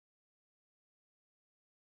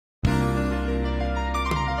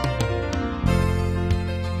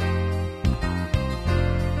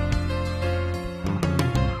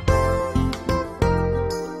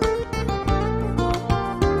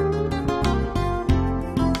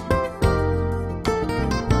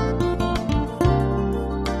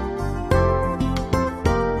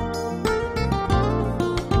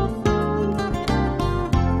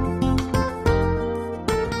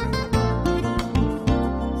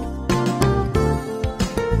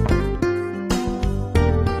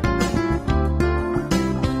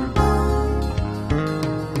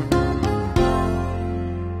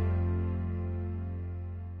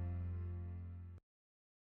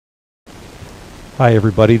Hi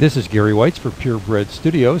everybody, this is Gary Whites for Purebred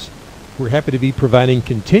Studios. We're happy to be providing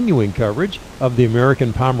continuing coverage of the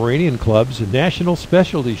American Pomeranian Club's National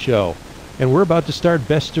Specialty Show, and we're about to start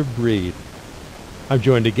Best of Breed. I'm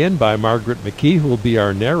joined again by Margaret McKee, who will be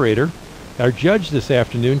our narrator. Our judge this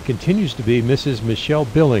afternoon continues to be Mrs. Michele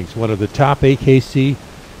Billings, one of the top AKC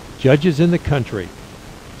judges in the country.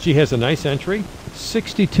 She has a nice entry,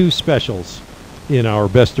 62 specials in our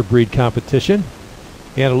Best of Breed competition.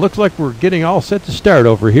 And it looks like we're getting all set to start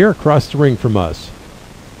over here across the ring from us.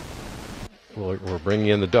 We're bringing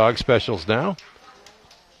in the dog specials now.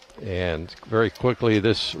 And very quickly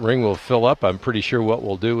this ring will fill up. I'm pretty sure what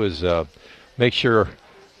we'll do is make sure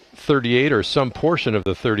 38 or some portion of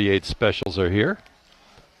the 38 specials are here.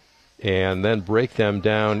 And then break them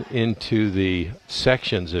down into the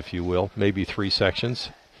sections, if you will. Maybe 3 sections,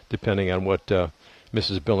 depending on what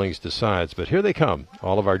Mrs. Billings decides. But here they come,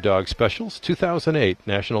 all of our dog specials, 2008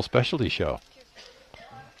 National Specialty Show.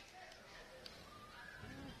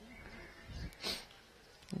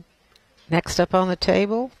 Next up on the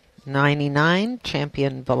table, 99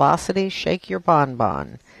 Champion Velocity Shake Your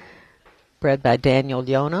Bonbon. Bred by Daniel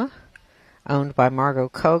Yona, owned by Margot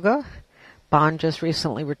Koga. Bon just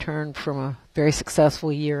recently returned from a very successful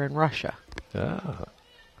year in Russia. Ah.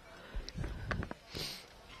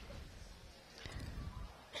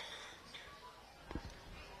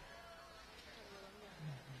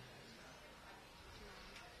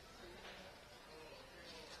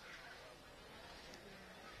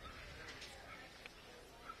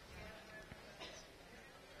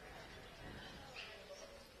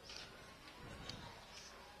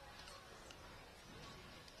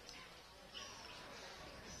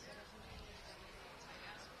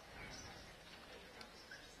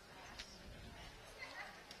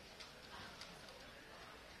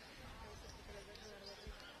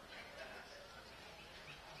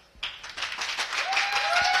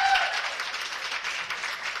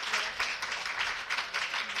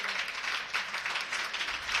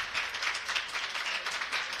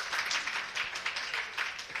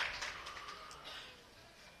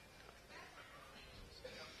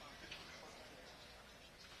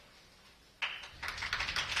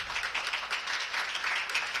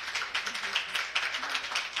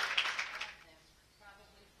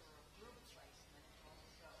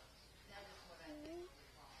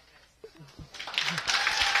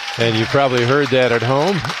 And you probably heard that at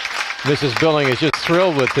home. Mrs. Billing is just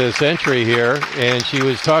thrilled with this entry here, and she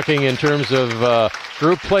was talking in terms of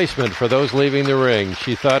group placement for those leaving the ring.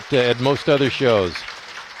 She thought at most other shows,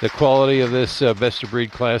 the quality of this Best of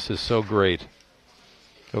Breed class is so great.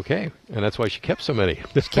 Okay, and that's why she kept so many.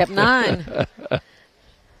 She kept 9.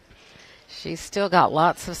 She's still got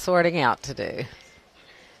lots of sorting out to do.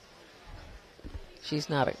 She's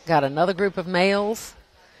got another group of males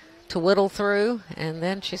to whittle through, and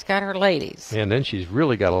then she's got her ladies. And then she's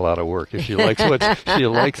really got a lot of work. If she likes what she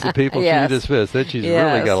likes the people Yes. she dismissed, then she's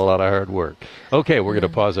really got a lot of hard work. Okay, we're going to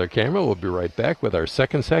pause our camera. We'll be right back with our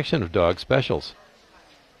second section of dog specials.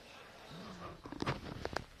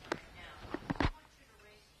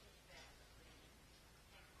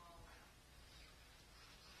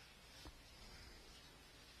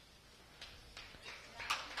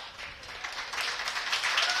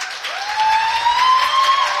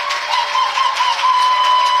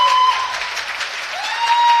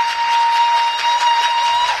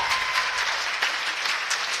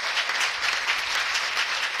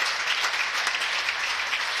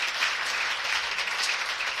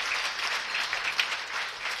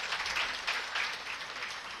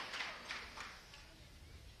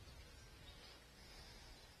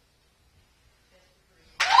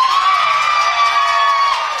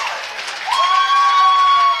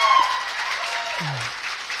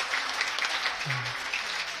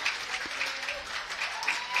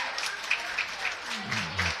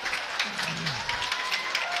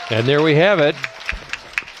 And there we have it.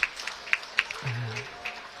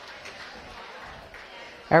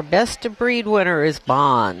 Our Best of Breed winner is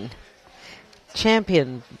Bon.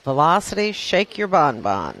 Champion Velocity Shake Your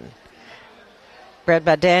Bonbon. Bred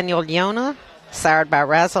by Daniel Yona, sired by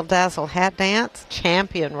Razzle Dazzle Hat Dance,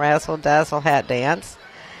 Champion Razzle Dazzle Hat Dance.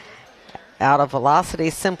 Out of Velocity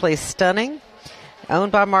Simply Stunning,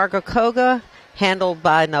 owned by Margot Koga, handled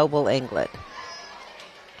by Noble England.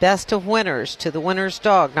 Best of Winners to the winner's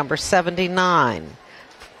dog, number 79.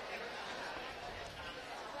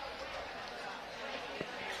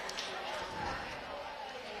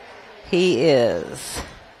 He is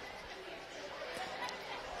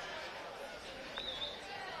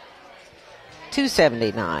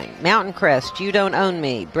 $279. Mountain Crest, You Don't Own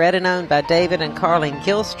Me, bred and owned by David and Carlene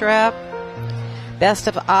Gilstrap. Best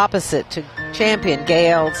of Opposite to champion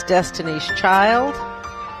Gale's Destiny's Child.